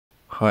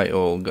Hi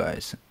all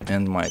guys,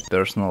 and my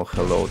personal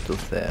hello to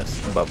Thess,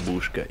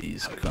 babushka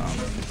is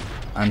coming.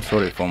 I'm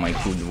sorry for my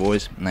good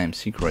voice, I'm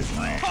sick right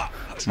now.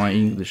 My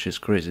English is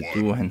crazy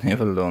too, I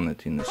never learned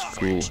it in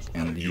school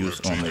and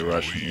use only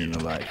Russian in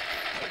life.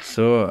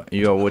 So,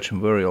 you are watching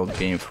very old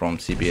game from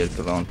CPL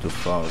Cologne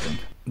 2000.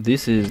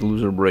 This is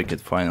loser bracket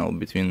final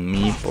between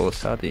me,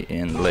 Polosatiy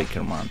and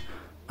Lakerman.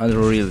 I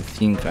don't really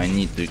think I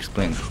need to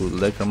explain who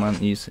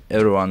Lakerman is,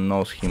 everyone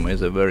knows him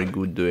as a very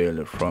good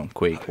dueler from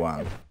Quake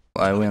 1.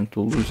 I went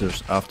to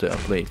losers after I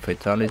played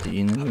Fatality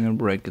in a winner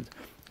bracket.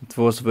 It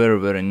was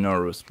very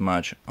nervous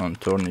match. On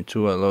tourney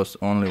 2 I lost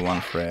only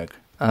one frag.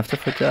 After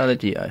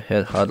Fatality I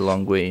had hard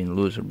long way in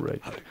loser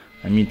bracket.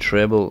 I meet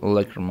treble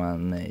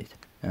Lakerman Nate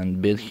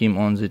and beat him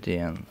on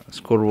ZTN.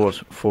 Score was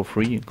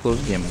 4-3,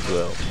 close game as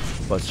well.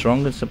 But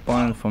strongest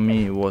opponent for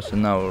me was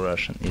another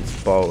Russian,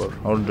 it's Power,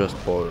 or just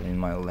Power in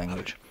my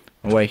language.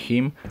 Why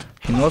him?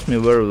 He knows me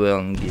very well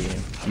in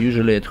game.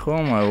 Usually at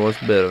home I was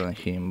better than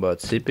him, but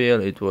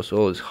CPL it was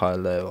always high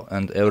level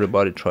and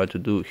everybody tried to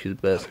do his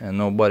best and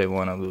nobody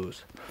wanna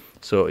lose.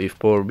 So if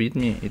Power beat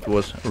me, it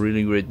was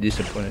really great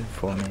disappointment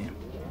for me.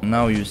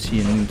 Now you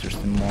see an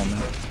interesting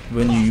moment.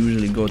 When you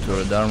usually go to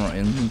red armor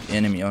and meet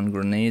enemy on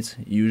grenades,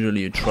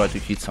 usually you try to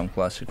hit some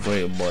classic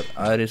rail, but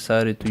I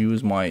decided to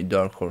use my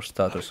dark horse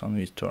status on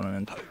this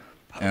tournament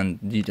and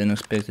did an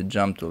unexpected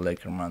jump to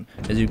Lakerman.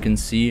 As you can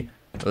see,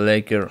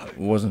 Laker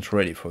wasn't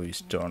ready for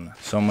this turn,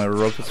 so my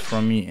rockets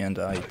from me and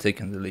I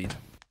taken the lead.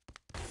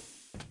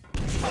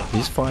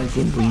 This fight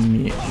could bring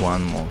me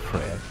one more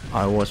frag.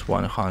 I was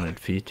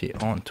 150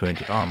 on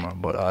 20 armor,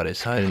 but I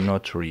decided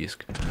not to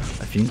risk.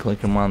 I think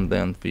Lakerman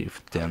went with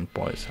 10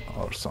 points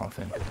or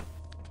something.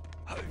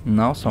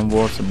 Now some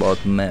words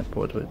about map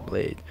what we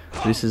played.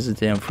 This is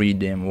ZTM3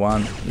 Dam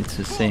 1, it's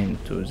the same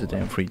to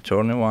ZTM3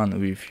 Tourney 1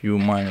 with few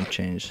minor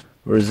changes.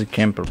 Where the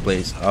camper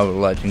plays our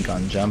lighting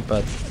gun jump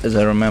pad, as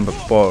I remember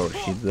Power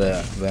hit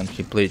there when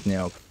he played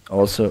Neok.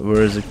 Also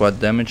there is a quad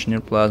damage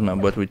near plasma,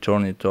 but we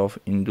turn it off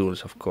in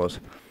duels of course.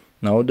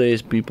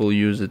 Nowadays people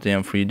use the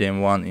TM3 Dam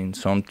 1 in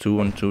some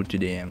 2-on-2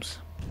 TDMs.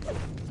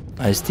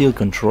 I still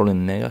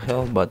controlling Nega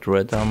health, but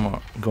red armor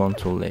gone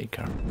to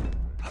Laker.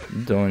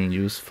 Don't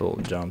useful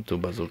jump to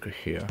bazooka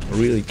here,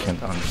 really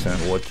can't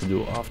understand what to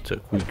do after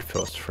quick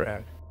first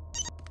frag.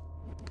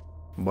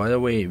 By the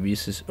way,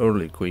 this is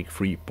early Quake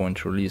 3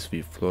 point release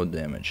with floor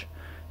damage.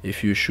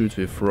 If you shoot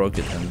with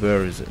rocket and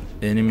there is an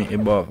enemy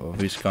above of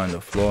this kind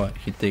of floor,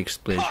 he takes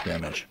splash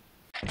damage.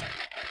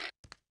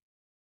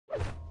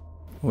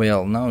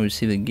 Well, now you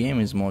see the game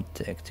is more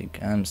tactic.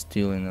 I'm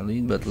still in the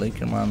lead, but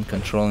Lakerman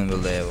controlling the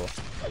level.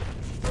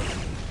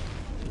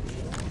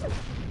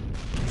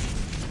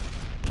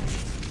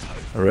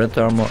 Red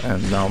armor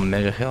and now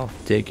mega health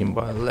taken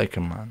by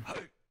Lakerman.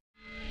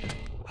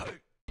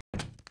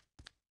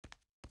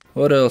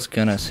 What else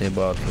can I say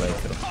about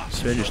Laker?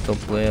 Swedish top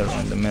player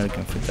and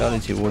American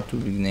Fatality were two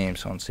big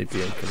names on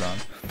CPL Cologne.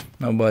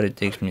 Nobody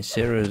takes me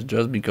serious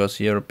just because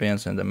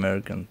Europeans and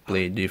Americans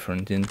play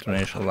different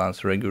international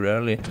lands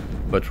regularly,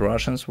 but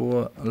Russians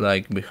were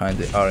like behind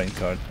the iron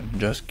curtain,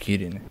 just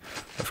kidding.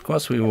 Of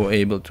course we were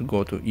able to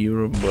go to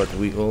Europe, but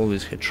we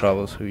always had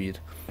troubles with it.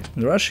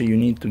 In Russia you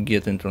need to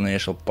get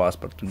international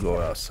passport to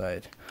go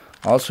outside.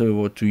 Also we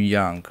were too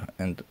young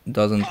and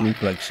doesn't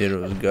look like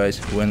serious guys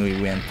when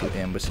we went to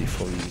embassy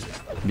for visa.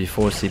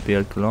 Before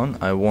CPL Cologne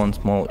I won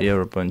small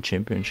European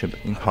championship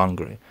in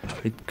Hungary.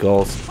 It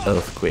calls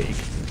Earthquake.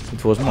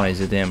 It was my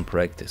ZM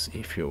practice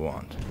if you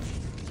want.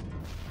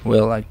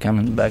 Well, I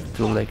coming back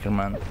to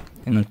Lakerman.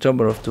 In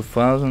October of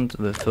 2000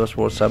 the first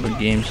World Cyber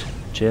Games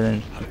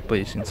challenge took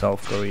place in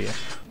South Korea.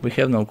 We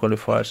have no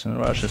qualifiers in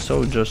Russia,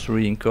 so just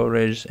reading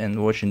coverage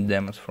and watching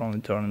demos from the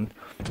tournament.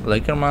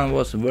 Lakerman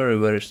was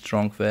very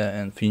strong there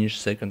and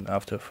finished second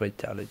after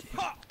Fatality.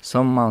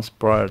 Some months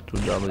prior to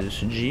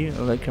WCG,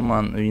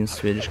 Lakerman wins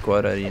Swedish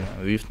Quad Arena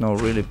with no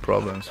really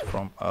problems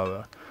from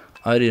our.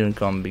 I didn't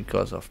come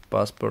because of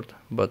passport,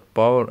 but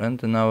Power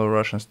and another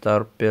Russian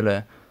star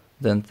Pele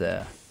then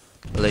there.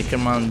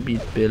 Lakerman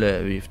beat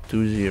Pele with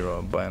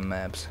 2-0 by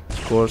maps.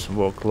 Scores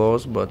were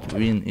close, but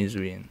win is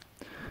win.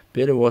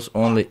 Pele was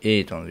only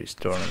 8 on this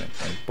tournament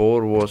and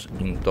Power was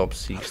in top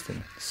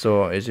 16.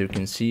 So as you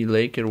can see,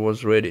 Laker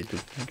was ready to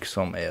kick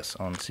some ass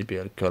on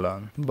CPL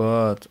Cologne.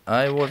 But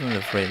I wasn't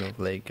afraid of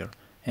Laker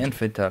and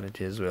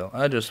Fatality as well.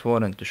 I just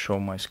wanted to show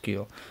my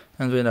skill.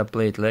 And when I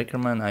played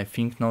Lakerman I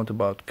think not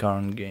about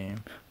current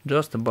game,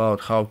 just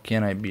about how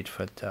can I beat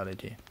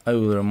Fatality. I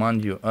will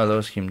remind you I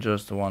lost him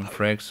just one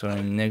frag, so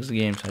in next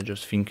games I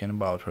just thinking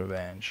about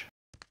revenge.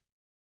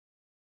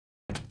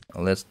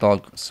 Let's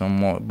talk some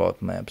more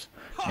about maps.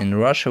 In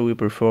Russia we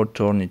prefer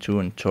Tourney 2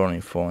 and Tourney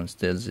 4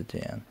 instead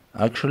ZTN.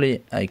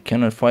 Actually I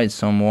cannot find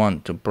someone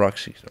to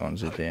practice on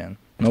ZTN.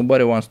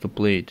 Nobody wants to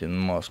play it in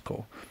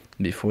Moscow.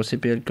 Before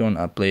CPLCon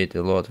I played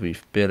a lot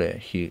with Pele,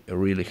 he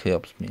really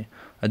helps me.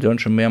 I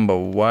don't remember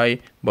why,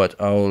 but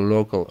our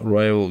local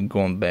rival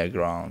gone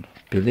background.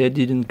 Pele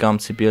didn't come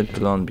CPL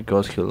Cologne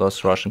because he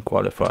lost Russian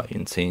qualifier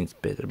in St.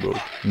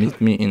 Petersburg.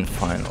 Meet me in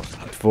finals.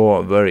 It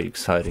were very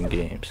exciting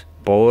games.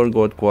 Power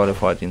got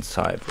qualified in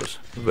Cyprus.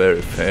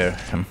 Very fair.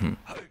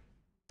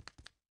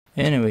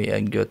 Anyway,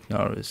 I got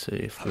nervous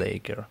with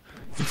Laker.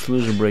 It's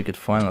loser bracket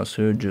final,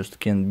 so you just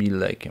can't be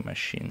like a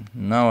machine.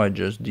 Now I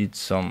just did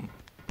some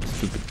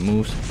stupid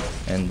moves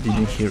and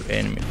didn't hear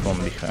enemy from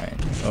behind.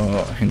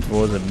 Oh, it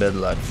was a bad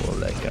luck for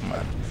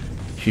Lakerman.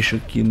 He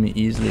should kill me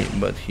easily,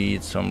 but he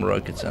hit some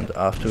rockets, and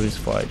after his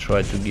fight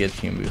tried to get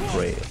him with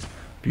rail.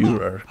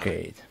 Pure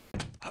arcade.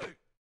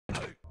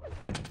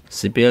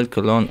 CPL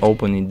Cologne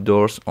opened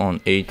doors on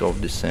 8th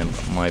of December,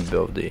 my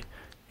birthday.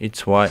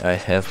 It's why I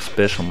have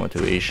special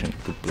motivation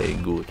to play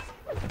good.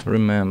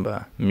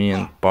 Remember, me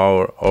and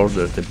Power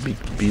ordered a big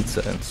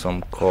pizza and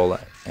some cola,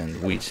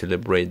 and we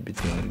celebrate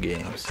between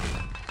games.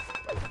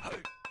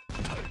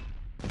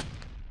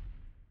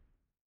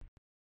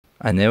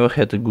 I never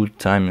had a good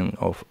timing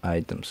of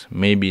items.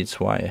 Maybe it's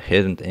why I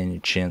hadn't any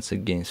chance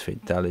against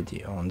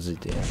Fatality on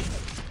ZTN.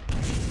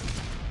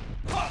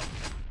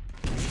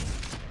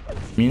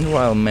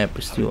 Meanwhile, map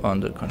is still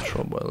under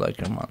control by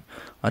Lakerman.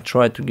 I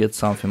tried to get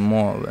something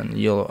more than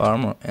yellow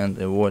armor and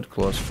avoid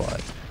close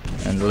fight,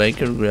 and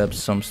Laker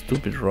grabs some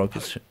stupid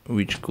rockets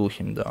which cool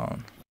him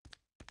down.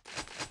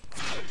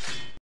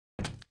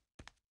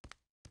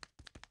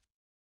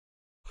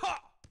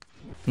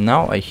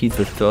 Now I hit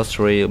the first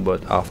rail,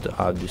 but after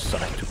I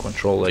decide to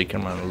control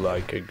Lakerman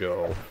like a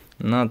girl.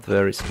 Not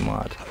very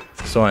smart,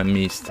 so I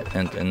missed,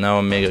 and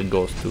now Mega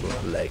goes to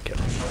Laker.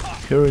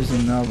 Here is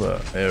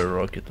another air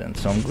rocket and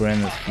some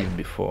grenades hit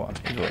before.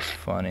 It was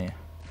funny.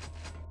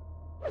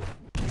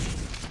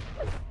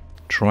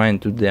 Trying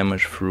to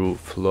damage through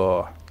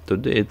floor.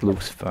 Today it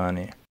looks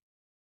funny.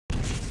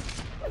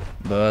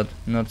 But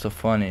not so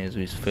funny as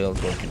with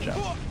failed rocket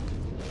jump.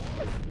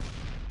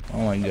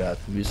 Oh my god,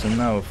 with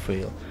another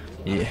fail.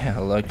 Yeah,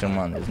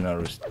 Lakerman is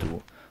nervous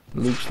too.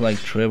 Looks like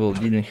Treble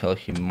didn't help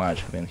him much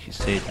when he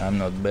said I'm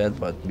not bad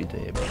but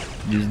beatable.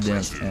 This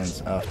dance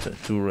ends after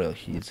 2 rail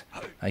hits.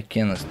 I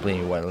cannot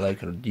explain why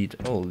Laker did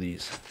all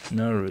this.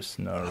 Nervous.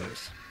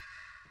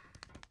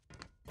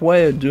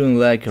 Why you doing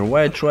Laker?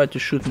 Why you try to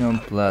shoot me on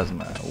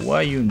plasma?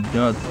 Why you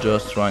not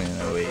just running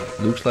away?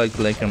 Looks like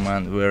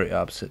Lakerman very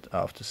upset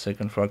after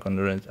second frag on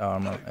the red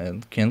armor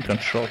and can't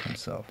control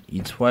himself.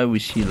 It's why we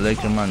see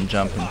Lakerman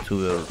jump into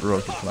the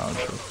rocket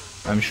launcher.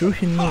 I'm sure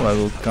he knew I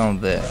will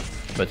come there,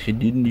 but he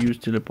didn't use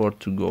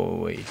teleport to go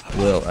away.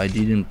 Well, I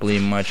didn't play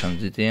much on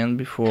ZTN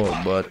before,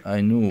 but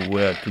I knew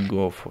where to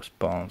go for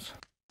spawns.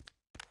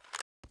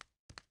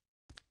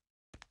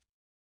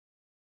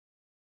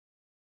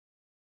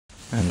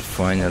 And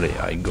finally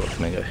I got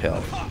mega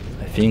health.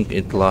 I think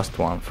it last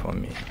one for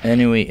me.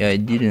 Anyway, I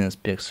didn't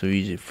expect so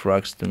easy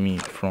frags to me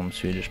from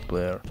Swedish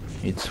player.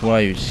 It's why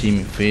you see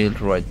me failed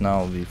right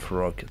now with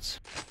rockets.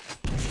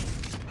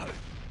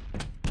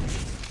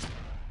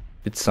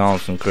 It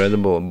sounds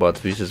incredible, but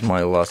this is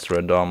my last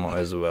red armor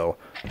as well,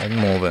 and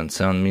more than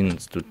 7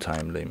 minutes to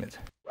time limit.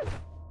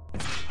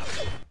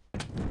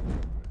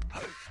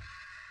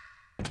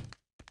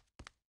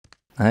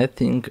 I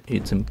think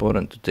it's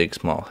important to take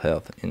small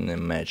health in a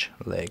match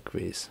like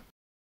this.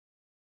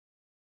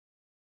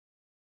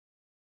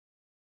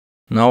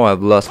 Now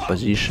I've lost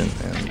position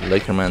and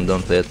Lakerman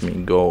don't let me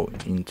go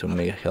into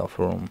mega health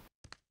room.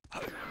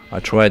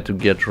 I tried to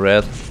get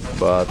red,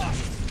 but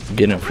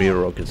getting 3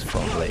 rockets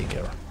from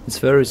Laker. It's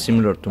very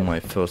similar to my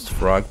first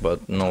frag,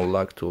 but no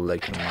luck to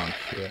Lakerman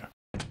here.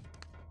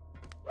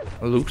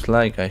 Looks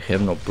like I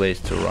have no place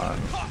to run.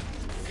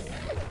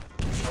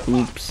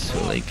 Oops,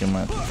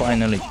 Lakerman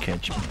finally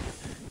catch me.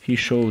 He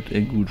showed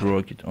a good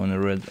rocket on a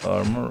red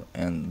armor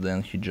and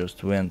then he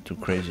just went to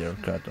crazy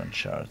haircut on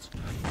charts.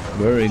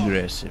 Very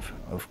aggressive.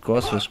 Of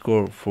course the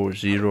score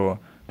 4-0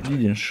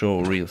 didn't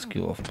show real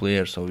skill of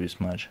players of this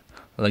match.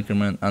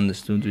 Lakerman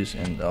understood this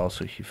and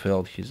also he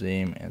felt his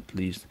aim at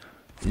least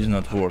is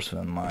not worse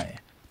than mine,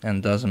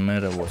 and doesn't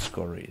matter what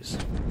score is.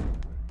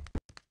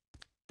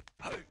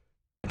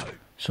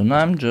 So now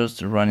I'm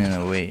just running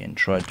away and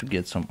try to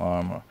get some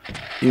armor.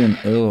 Even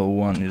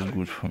Elo1 is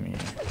good for me.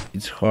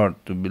 It's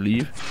hard to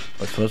believe,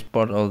 but first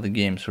part of the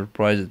game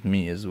surprised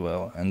me as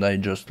well, and I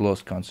just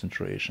lost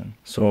concentration.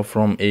 So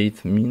from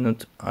 8th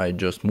minute I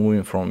just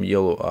moving from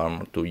yellow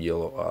armor to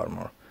yellow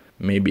armor.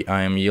 Maybe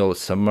I am yellow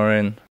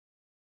submarine.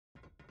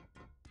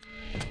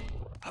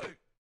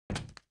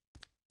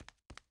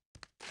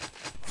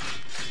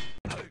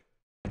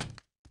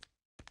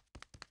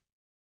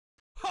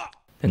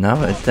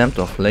 Another attempt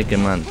of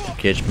Lakerman to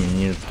catch me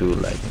near to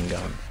lightning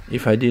gun.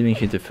 If I didn't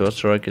hit the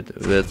first rocket,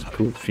 that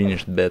could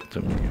finish bad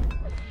to me.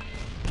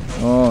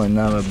 Oh,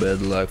 another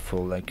bad luck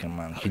for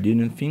Lakerman. He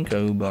didn't think I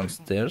will be on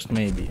stairs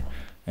maybe,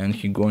 and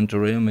he going to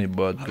rail me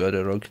but got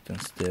a rocket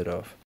instead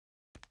of.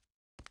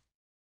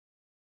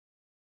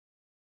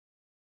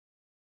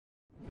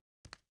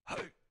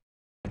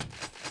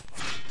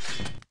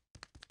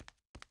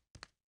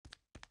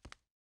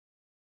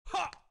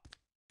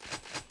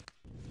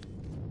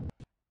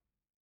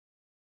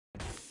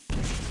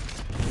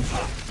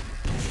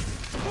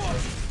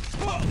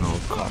 No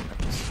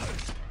comments.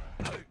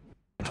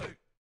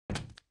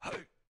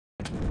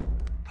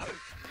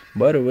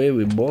 By the way,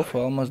 we both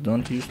almost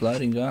don't use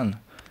lighting gun.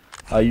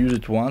 I used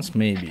it once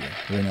maybe,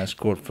 when I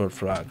scored third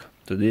frag.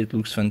 Today it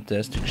looks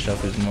fantastic,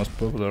 shot is most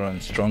popular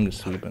and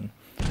strongest weapon.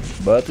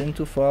 But in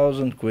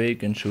 2000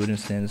 Quake and shooting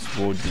standards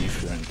were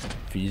different,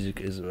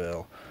 physics as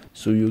well,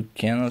 so you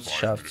cannot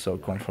shaft so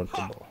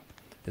comfortable,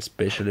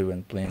 especially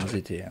when playing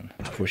ZTN.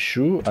 For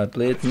sure, I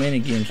played many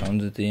games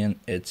on ZTN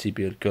at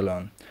CPL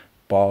Cologne.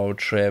 Power,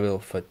 Travel,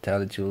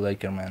 Fatality,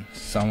 Lakerman,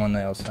 someone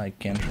else I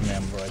can't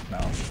remember right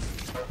now.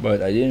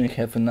 But I didn't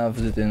have enough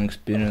ZTN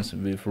experience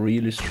with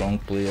really strong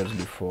players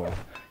before.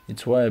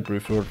 It's why I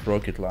preferred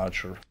rocket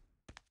launcher.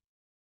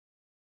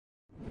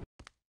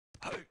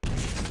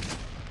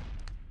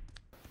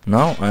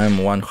 Now I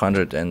am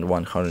 100 and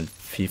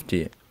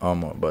 150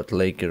 armor, but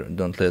Laker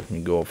don't let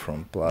me go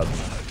from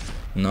plasma.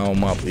 Now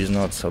map is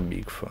not so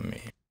big for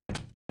me.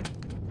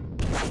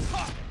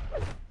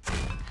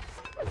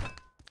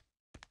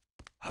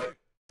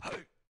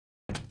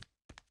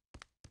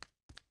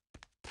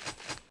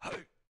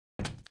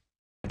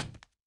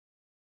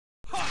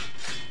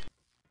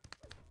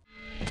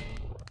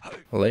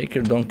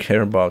 Laker don't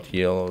care about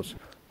yellows,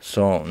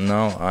 so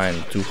now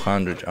I'm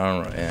 200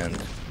 armor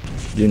and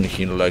didn't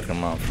hit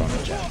Lakerman from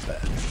a jump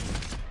pad.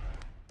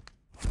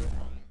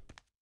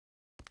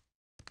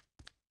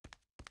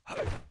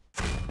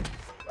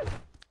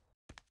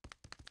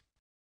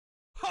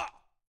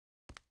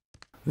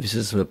 This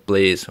is the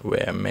place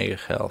where mega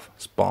health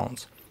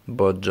spawns,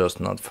 but just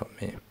not for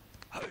me.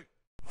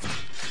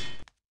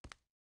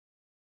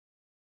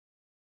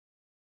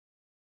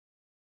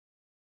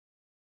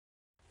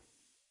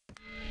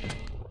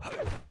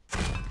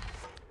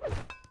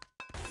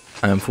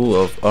 I am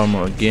full of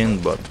armor again,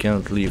 but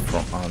can't leave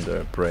from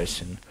under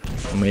pressing.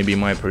 Maybe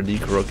my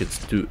predict rockets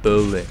too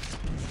early.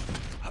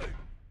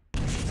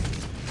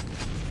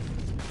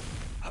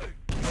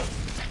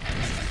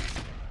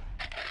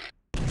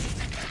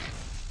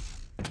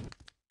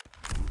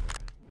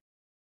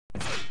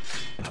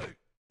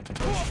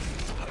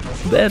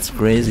 That's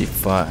crazy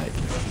fight.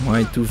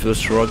 My two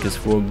first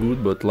rockets were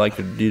good, but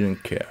Laker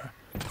didn't care.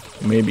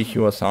 Maybe he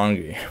was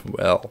hungry.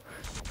 Well,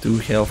 2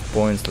 health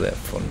points left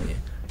for me.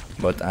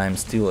 But I'm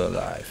still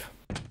alive.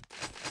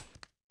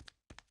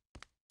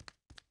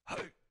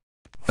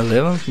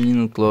 11th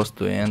minute close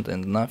to end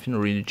and nothing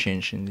really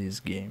changed in this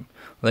game.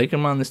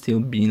 Lakerman is still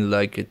being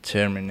like a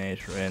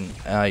Terminator and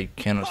I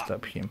cannot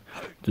stop him.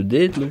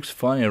 Today it looks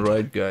funny,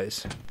 right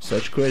guys?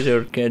 Such crazy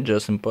arcade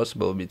just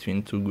impossible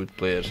between two good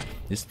players.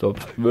 It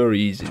stopped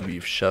very easy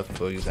with shot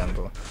for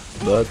example.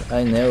 But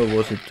I never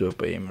was a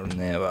top aimer,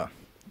 never.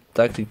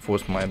 Tactic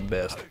was my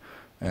best.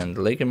 And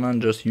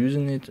Lakerman just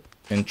using it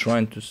and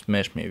trying to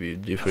smash me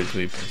with different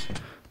weapons.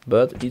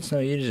 But it's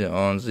not easy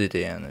on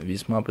ZTN,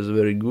 this map is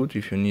very good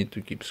if you need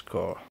to keep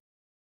score.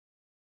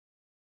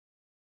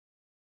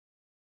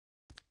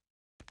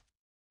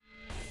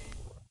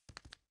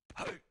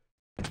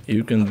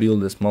 You can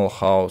build a small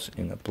house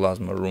in a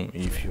plasma room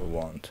if you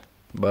want.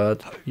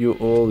 But you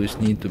always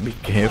need to be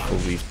careful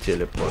with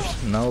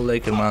teleports. Now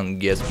Lakerman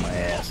gets my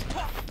ass.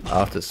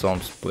 After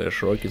some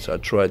splash rockets I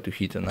tried to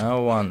hit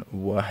another one,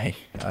 why?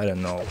 I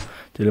don't know.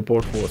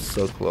 Teleport was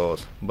so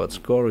close, but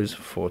score is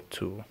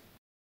 4-2.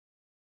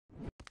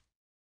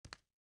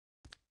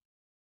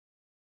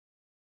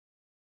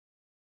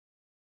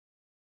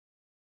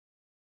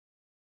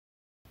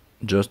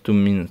 Just 2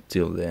 minutes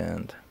till the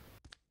end.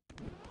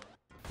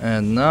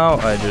 And now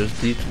I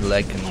just did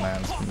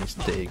Lakerman's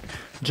mistake.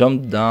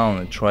 Jumped down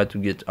and tried to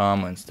get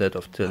armor instead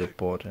of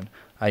teleporting.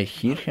 I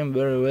hit him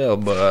very well,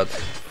 but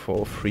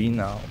for free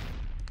now.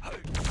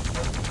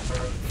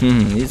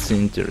 It's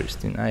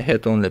interesting. I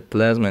had only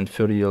plasma and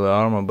 30 yellow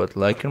armor, but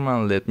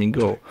Lakerman let me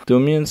go. 2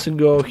 minutes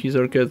ago his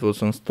arcade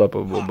was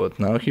unstoppable, but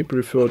now he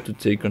preferred to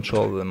take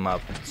control of the map.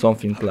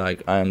 Something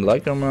like I am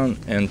Lakerman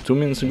and 2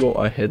 minutes ago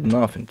I had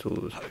nothing to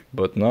lose.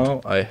 But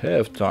now I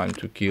have time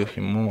to kill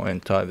him more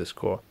and tie the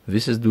score.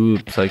 This is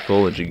dual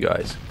psychology,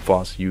 guys.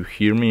 Fast, you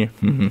hear me?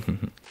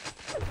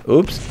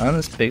 Oops,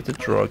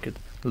 unexpected rocket.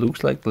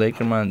 Looks like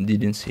Lakerman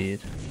didn't see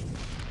it.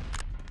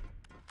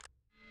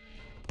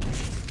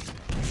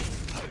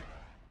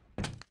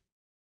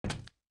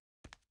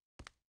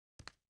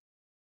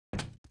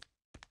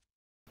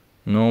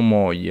 No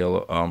more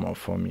yellow armor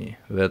for me,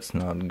 that's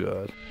not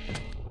good.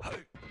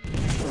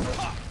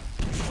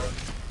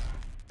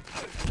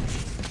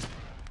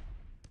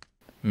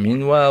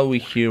 Meanwhile we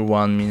hear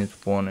 1 minute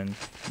warning.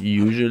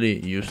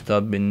 Usually you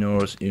stop being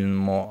nervous even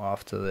more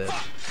after that,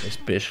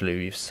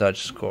 especially with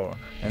such score,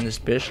 and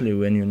especially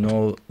when you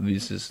know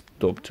this is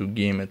top 2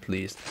 game at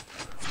least.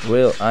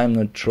 Well, I'm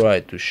not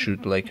trying to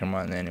shoot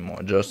Lakerman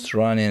anymore, just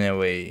running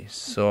away,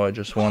 so I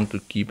just want to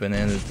keep an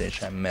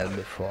advantage I met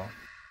before.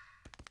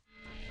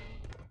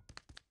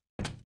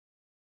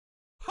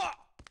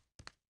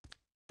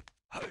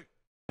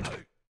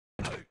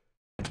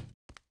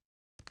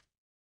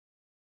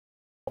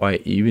 I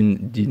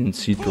even didn't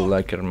see to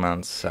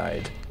Lakerman's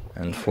side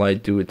and fly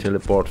to a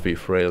teleport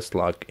with rails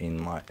lock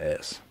in my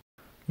ass.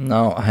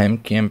 Now I'm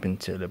camping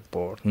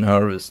teleport,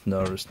 nervous.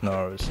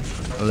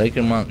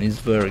 Lakerman is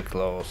very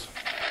close.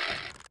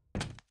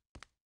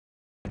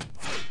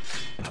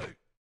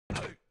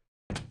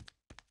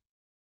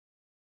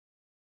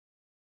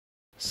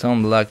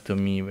 Sound luck to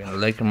me when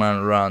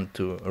Lakerman ran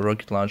to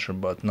rocket launcher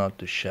but not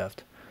to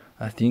shaft.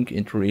 I think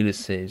it really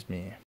saves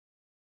me.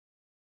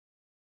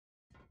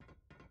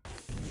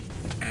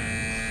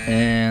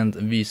 And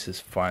this is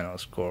final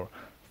score.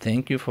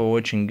 Thank you for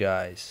watching,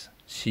 guys.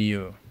 See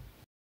you.